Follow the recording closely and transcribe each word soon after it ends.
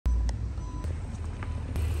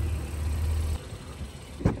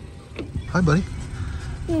Hi, buddy.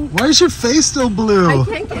 Why is your face still blue? I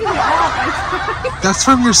can't get it off. That's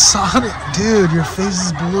from your Sonic. Dude, your face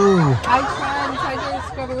is blue. I tried to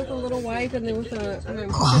scrub it with a little wipe and then with a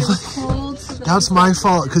cold. So That's my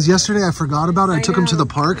fault, because yesterday I forgot about it. I took him to the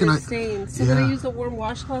park and stains. So then I used a warm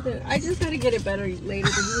washcloth. And I just got to get it better later,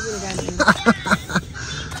 but he was in a bad mood.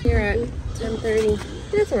 You're at 10:30.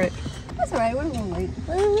 That's all right. That's all right. We're going late.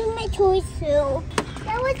 We're my toys too.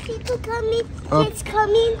 There was people coming. Kids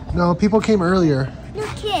coming. No, people came earlier. No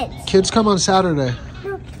kids. Kids come on Saturday.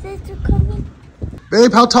 No kids are coming.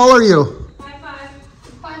 Babe, how tall are you? 5'5".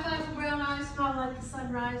 5'5" with brown eyes, smile like the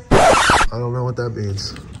sunrise. I don't know what that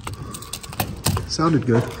means. Sounded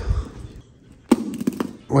good.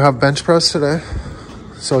 We have bench press today.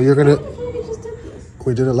 So you're gonna,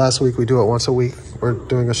 we did it last week. We do it once a week. We're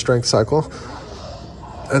doing a strength cycle.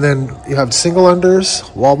 And then you have single unders,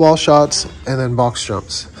 wall ball shots, and then box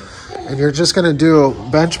jumps. And you're just gonna do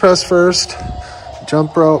bench press first,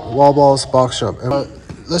 jump rope, wall balls, box jump. And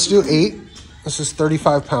let's do 8. This is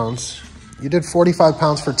 35 pounds. You did 45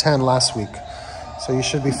 pounds for 10 last week. So you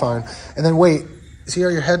should be fine. And then wait, see how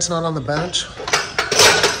your head's not on the bench?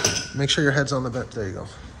 Make sure your head's on the bench. There you go.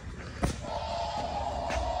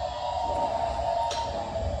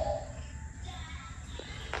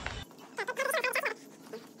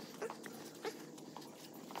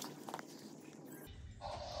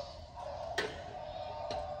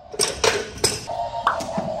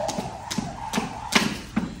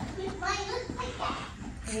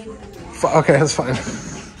 Okay, that's fine.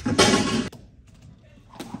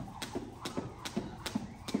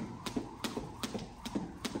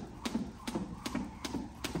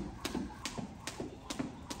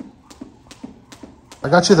 I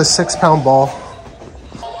got you the 6-pound ball.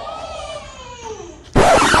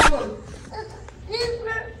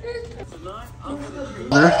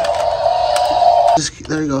 There.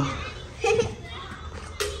 There you go.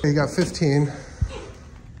 You got 15. 1,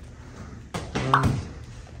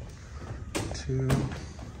 2,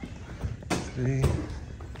 3.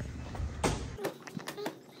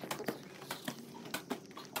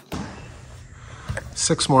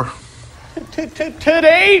 Six more.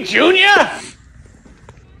 Today, Junior?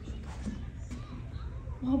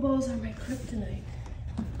 Wall balls are my kryptonite.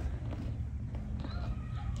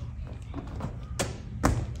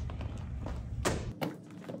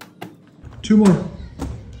 Two more.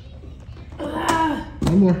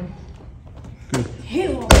 One more. Good.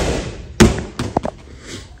 Halo.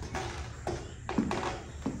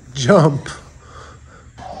 Jump.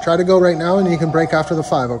 Try to go right now and you can break after the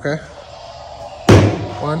 5, okay?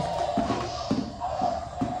 1,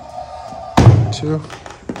 2,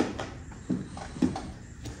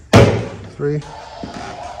 3,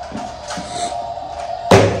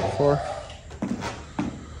 4,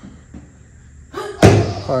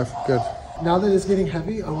 5. Good. Now that it's getting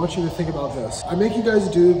heavy, I want you to think about this. I make you guys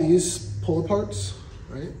do these pull aparts,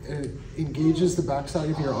 right? And it engages the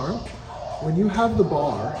backside of your arm. When you have the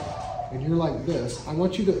bar and you're like this, I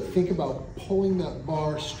want you to think about pulling that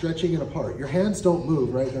bar, stretching it apart. Your hands don't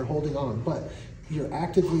move, right? They're holding on, but you're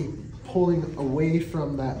actively pulling away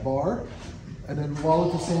from that bar. And then while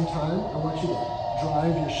at the same time, I want you to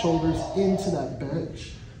drive your shoulders into that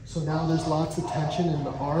bench. So now there's lots of tension in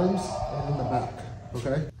the arms and in the back,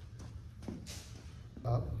 okay?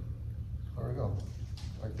 Up, there we go.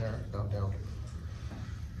 Right there, now down.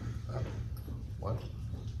 Up, 1.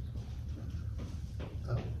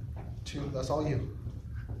 Up, 2, that's all you.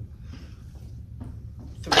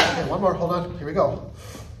 3, okay, 1 more, hold on, here we go.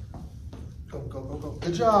 Go, go, go, go.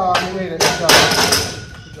 Good job, you made it, good job.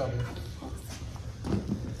 Good job, man.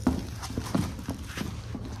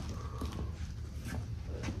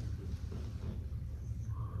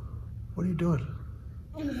 What are you doing?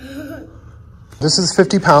 This is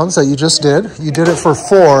 50 pounds that you just did. You did it for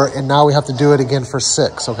 4, and now we have to do it again for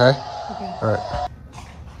 6, okay? Okay. All right.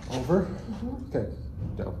 Over. Okay.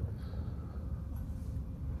 Down.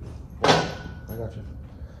 I got you.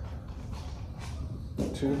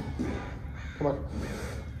 2. Come on.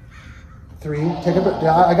 3. Take a bit.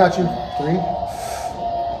 Yeah, I got you. 3.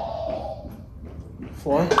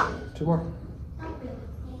 4. 2 more.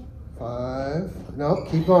 5. No,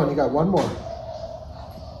 keep going. You got 1 more.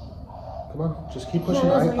 Come on, just keep pushing.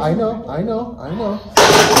 I know.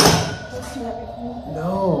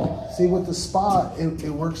 No, see with the spot, it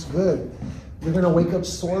works good. You're gonna wake up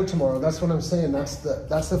sore tomorrow. That's what I'm saying. That's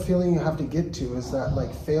the feeling you have to get to, is that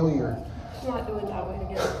like failure. I'm not doing that way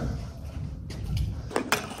again.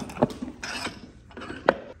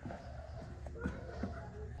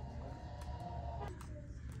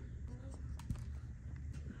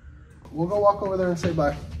 We'll go walk over there and say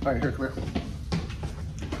bye. All right, here, come here.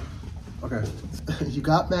 Okay, you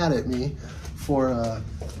got mad at me for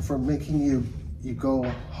making you go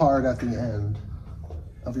hard at the end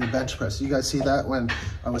of your bench press. You guys see that when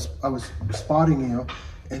I was spotting you,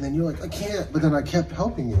 and then you're like, I can't, but then I kept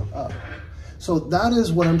helping you up. So that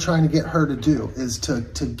is what I'm trying to get her to do, is to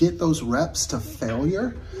get those reps to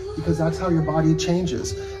failure, because that's how your body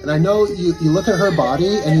changes. And I know you look at her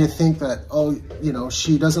body and you think that, oh, you know,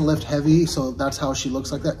 she doesn't lift heavy, so that's how she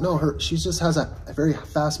looks like that. No, she just has a very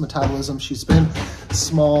fast metabolism. She's been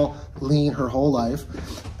small, lean her whole life,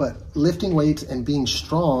 but lifting weights and being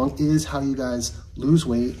strong is how you guys lose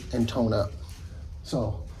weight and tone up.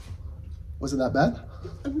 So, was it that bad?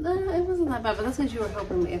 It wasn't that bad, but that's because you were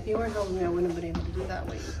helping me. If you weren't helping me, I wouldn't have been able to do that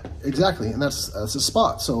weight. Exactly, and that's a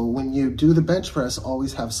spot. So when you do the bench press,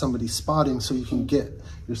 always have somebody spotting so you can get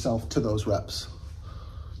yourself to those reps.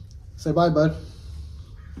 Say bye, bud.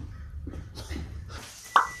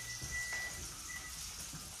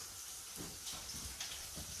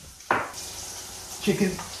 Chicken,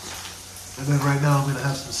 and then right now I'm gonna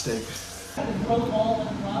have some steak.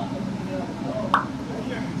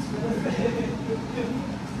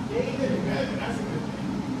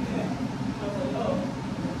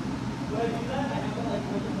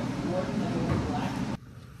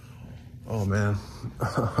 Oh man,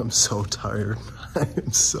 I'm so tired.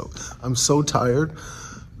 I'm so tired.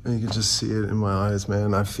 And you can just see it in my eyes,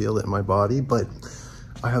 man. I feel it in my body, but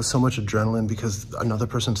I have so much adrenaline because another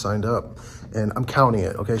person signed up, and I'm counting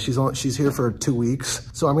it, okay? She's here for 2 weeks,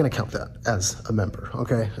 so I'm gonna count that as a member,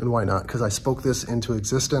 okay? And why not? Because I spoke this into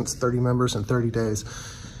existence, 30 members in 30 days.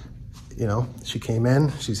 You know, she came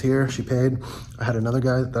in, she's here, she paid. I had another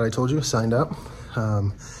guy that I told you signed up,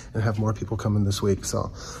 and have more people coming this week,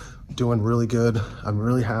 so doing really good. I'm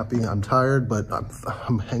really happy. I'm tired, but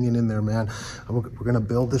I'm hanging in there, man. We're gonna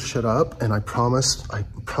build this shit up, and I promise,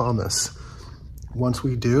 once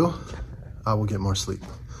we do, I will get more sleep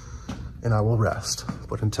and I will rest.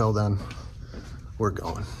 But until then, we're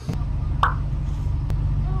going.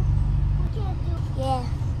 Yeah,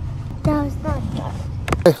 that was not dark.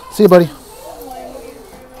 Hey, see you, buddy.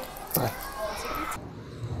 Bye.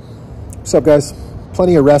 What's up, guys?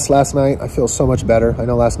 Plenty of rest last night. I feel so much better. I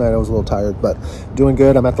know last night I was a little tired, but doing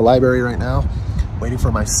good. I'm at the library right now, waiting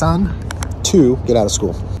for my son to get out of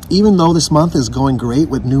school. Even though this month is going great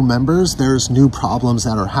with new members, there's new problems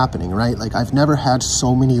that are happening, right? Like, I've never had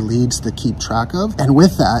so many leads to keep track of. And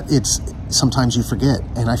with that, it's sometimes you forget.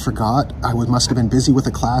 And I forgot. I must have been busy with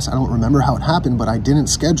a class. I don't remember how it happened, but I didn't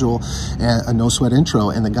schedule a no sweat intro.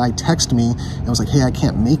 And the guy texted me and was like, hey, I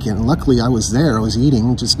can't make it. And luckily I was there. I was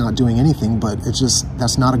eating, just not doing anything. But it's just,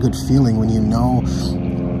 that's not a good feeling when you know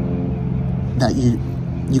that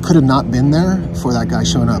you could have not been there for that guy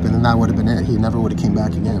showing up, and then that would have been it. He never would have came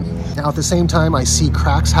back again. Now, at the same time, I see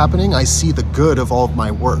cracks happening. I see the good of all of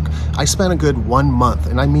my work. I spent a good 1 month,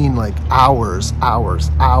 and I mean like hours,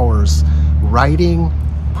 writing,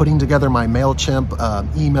 putting together my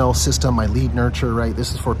MailChimp email system, my lead nurture, right?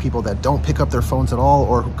 This is for people that don't pick up their phones at all,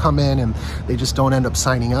 or who come in and they just don't end up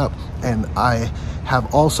signing up. And I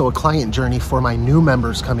have also a client journey for my new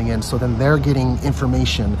members coming in, so then they're getting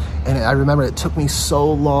information. And I remember it took me so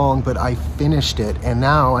long, but I finished it, and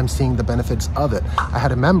now I'm seeing the benefits of it. I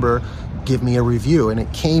had a member give me a review, and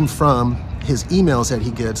it came from his emails that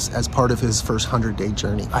he gets as part of his first 100-day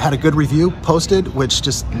journey. I had a good review posted, which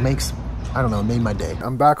just makes, I don't know, made my day.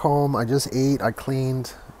 I'm back home. I just ate, I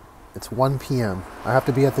cleaned. It's 1 p.m. I have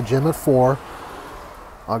to be at the gym at 4.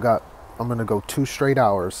 I'm gonna go 2 straight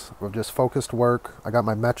hours of just focused work. I got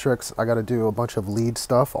my metrics. I gotta do a bunch of lead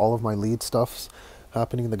stuff. All of my lead stuff's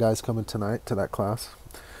happening. The guy's coming tonight to that class.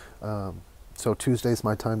 So Tuesday's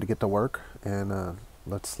my time to get to work, and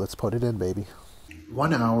let's put it in, baby.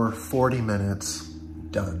 1 hour, 40 minutes,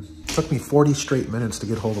 done. Took me 40 straight minutes to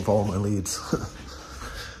get hold of all my leads.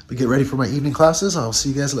 But get ready for my evening classes. I'll see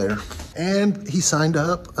you guys later. And he signed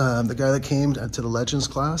up. The guy that came to the Legends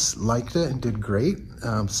class liked it and did great.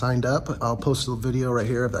 Signed up. I'll post a video right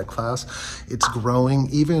here of that class. It's growing.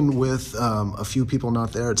 Even with a few people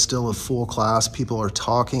not there, it's still a full class. People are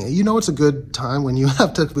talking. You know, it's a good time when you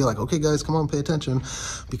have to be like, okay, guys, come on, pay attention,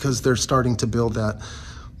 because they're starting to build the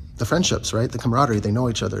friendships, right? The camaraderie. They know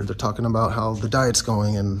each other. They're talking about how the diet's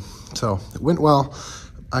going. And so it went well.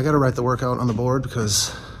 I got to write the workout on the board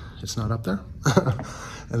because it's not up there.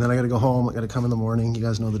 And then I got to go home. I got to come in the morning. You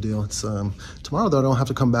guys know the deal. It's tomorrow though. I don't have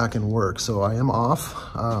to come back and work, so I am off.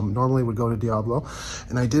 Normally would go to Diablo,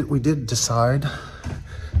 and we did decide.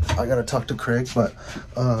 I got to talk to Craig, but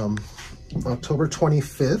October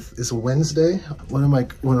 25th is a Wednesday. One of my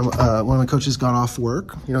coaches got off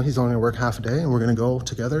work. You know, he's only gonna work half a day, and we're gonna go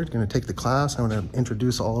together. Gonna take the class. I'm gonna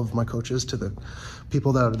introduce all of my coaches to the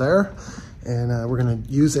people that are there, and we're gonna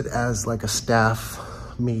use it as like a staff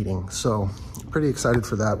meeting. So pretty excited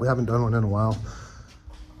for that. We haven't done one in a while.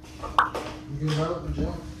 You gonna run up the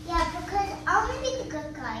gym? Yeah, because I'm gonna be the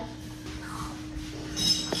good guy.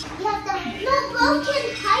 You have the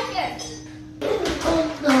broken tiger. Oh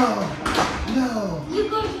no, no. You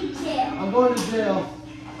go to jail. I'm going to jail.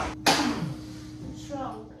 What's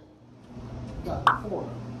wrong? Got 4.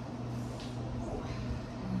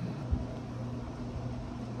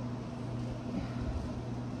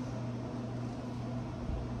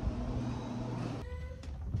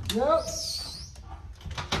 Yep.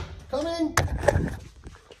 Coming.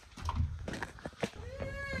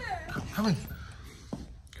 Coming.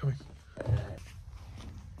 Coming.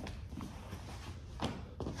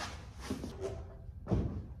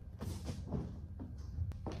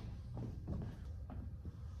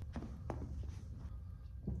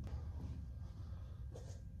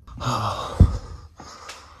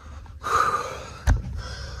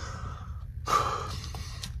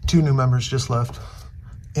 Two new members just left.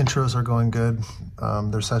 Intros are going good.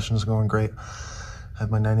 Their sessions are going great. I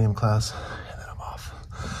have my 9 a.m. class, and then I'm off.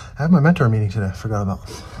 I have my mentor meeting today. Forgot about.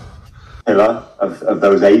 Pillar of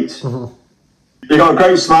those 8. Mm-hmm. You got a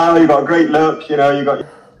great smile. You got a great look. You know, you got.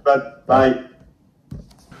 But bye.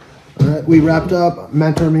 All right, we wrapped up.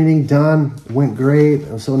 Mentor meeting done. Went great.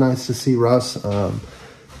 It was so nice to see Russ.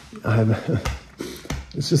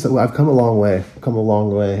 It's just that I've come a long way.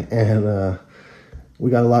 And we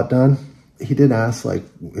got a lot done. He did ask like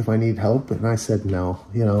if I need help, and I said no.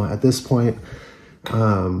 You know, at this point,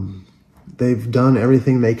 they've done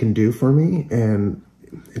everything they can do for me, and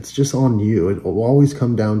it's just on you. It will always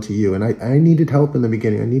come down to you. And I needed help in the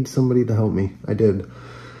beginning. I need somebody to help me. I did.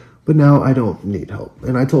 But now I don't need help.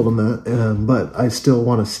 And I told him that, but I still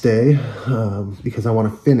want to stay because I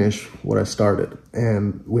want to finish what I started.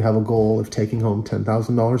 And we have a goal of taking home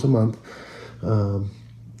 $10,000 a month.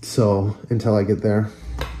 So until I get there,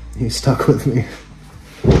 he's stuck with me.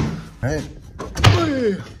 All right.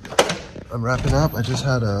 I'm wrapping up. I just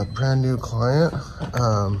had a brand new client.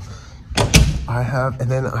 And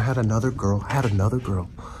then I had another girl.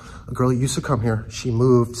 A girl who used to come here. She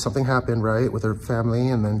moved. Something happened, right, with her family,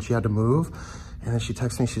 and then she had to move. And then she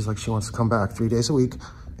texted me. She's like, she wants to come back 3 days a week,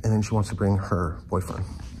 and then she wants to bring her boyfriend.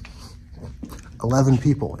 11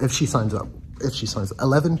 people if she signs up.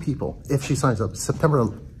 11 people if she signs up. It's October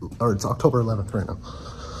 11th right now.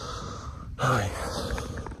 All right.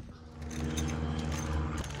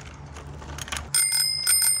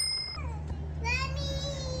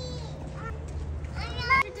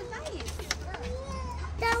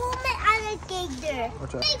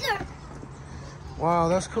 Watch out. Wow,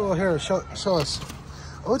 that's cool. Here, show us.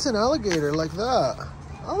 Oh, it's an alligator like that.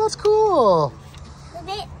 Oh, that's cool. I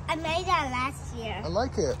made that last year. I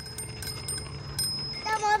like it.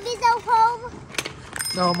 The mommy's at home?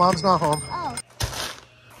 No, mom's not home. Oh.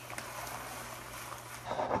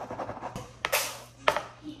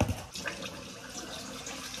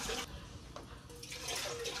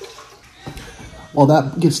 While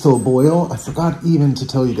that gets to a boil, I forgot even to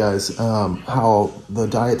tell you guys how the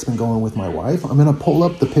diet's been going with my wife. I'm gonna pull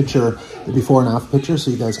up the picture, the before and after picture,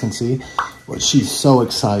 so you guys can see. But she's so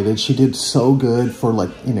excited. She did so good for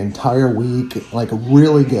like an entire week, like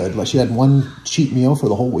really good. Like she had one cheat meal for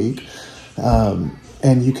the whole week.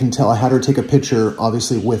 And you can tell I had her take a picture,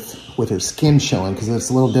 obviously with her skin showing, because it's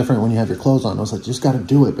a little different when you have your clothes on. I was like, just gotta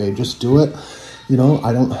do it, babe, just do it. You know,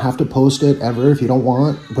 I don't have to post it ever if you don't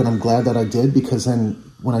want, but I'm glad that I did, because then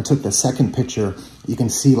when I took the second picture, you can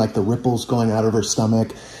see like the ripples going out of her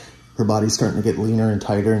stomach. Her body's starting to get leaner and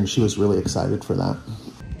tighter, and she was really excited for that.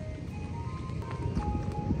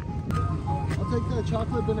 I'll take the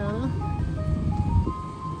chocolate banana.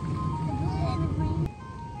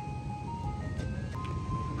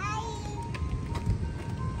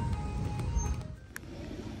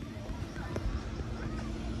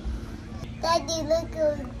 Daddy, look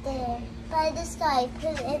over there. By the sky,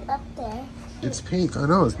 put it up there. It's pink. I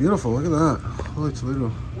know, it's beautiful. Look at that. Holy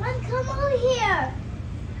Toledo. Mom, come over here.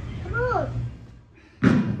 Come on.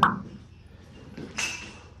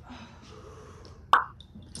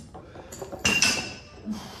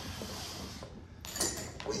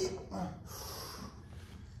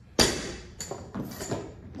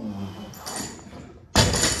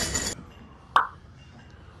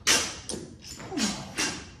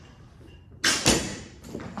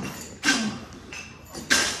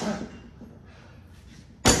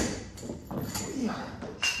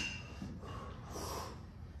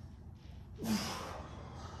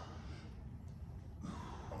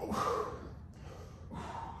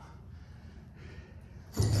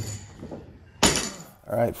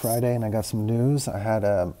 All right, Friday, and I got some news. I had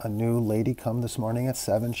a new lady come this morning at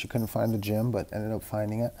 7. She couldn't find the gym, but ended up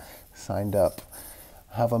finding it. Signed up.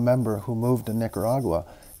 I have a member who moved to Nicaragua,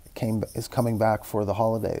 is coming back for the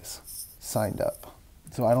holidays. Signed up.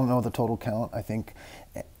 So I don't know the total count. I think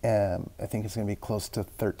it's going to be close to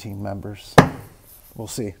 13 members. We'll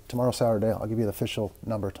see. Tomorrow, Saturday, I'll give you the official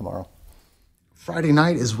number tomorrow. Friday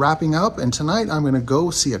night is wrapping up, and tonight I'm going to go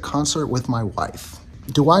see a concert with my wife.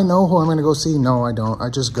 Do I know who I'm going to go see? No, I don't. I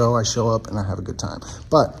just go, I show up, and I have a good time.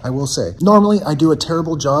 But I will say, normally I do a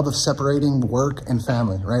terrible job of separating work and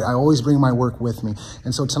family, right? I always bring my work with me.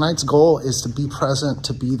 And so tonight's goal is to be present,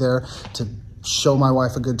 to be there, to show my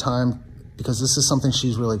wife a good time, because this is something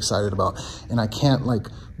she's really excited about. And I can't like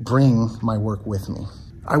bring my work with me.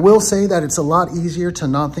 I will say that it's a lot easier to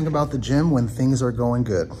not think about the gym when things are going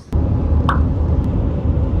good.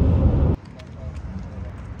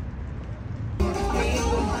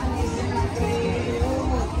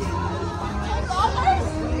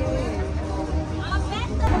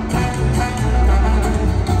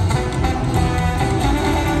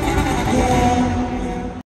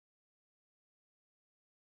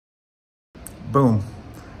 Boom,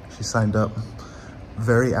 she signed up.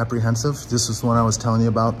 Very apprehensive. This was the one I was telling you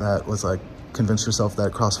about that was like, convince yourself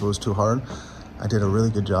that CrossFit was too hard. I did a really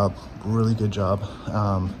good job, really good job.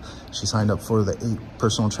 She signed up for the 8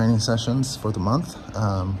 personal training sessions for the month.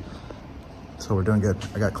 So we're doing good.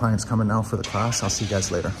 I got clients coming now for the class. I'll see you guys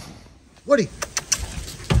later. Woody.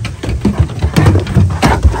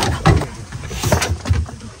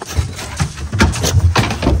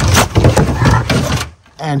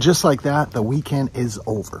 And just like that, the weekend is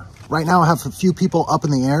over. Right now I have a few people up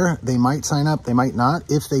in the air. They might sign up, they might not.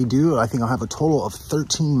 If they do, I think I'll have a total of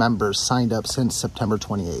 13 members signed up since September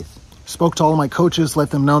 28th. Spoke to all of my coaches,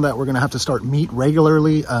 let them know that we're gonna have to start meet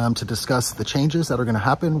regularly to discuss the changes that are gonna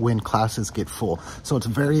happen when classes get full. So it's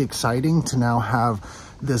very exciting to now have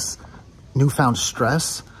this newfound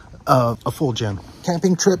stress of a full gym.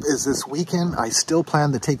 Camping trip is this weekend. I still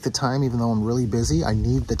plan to take the time, even though I'm really busy. I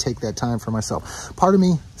need to take that time for myself. Part of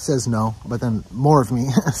me says no, but then more of me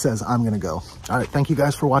says I'm gonna go. All right, thank you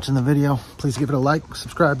guys for watching the video. Please give it a like,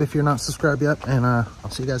 subscribe if you're not subscribed yet, and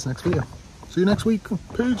I'll see you guys next video. See you next week.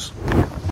 Peace.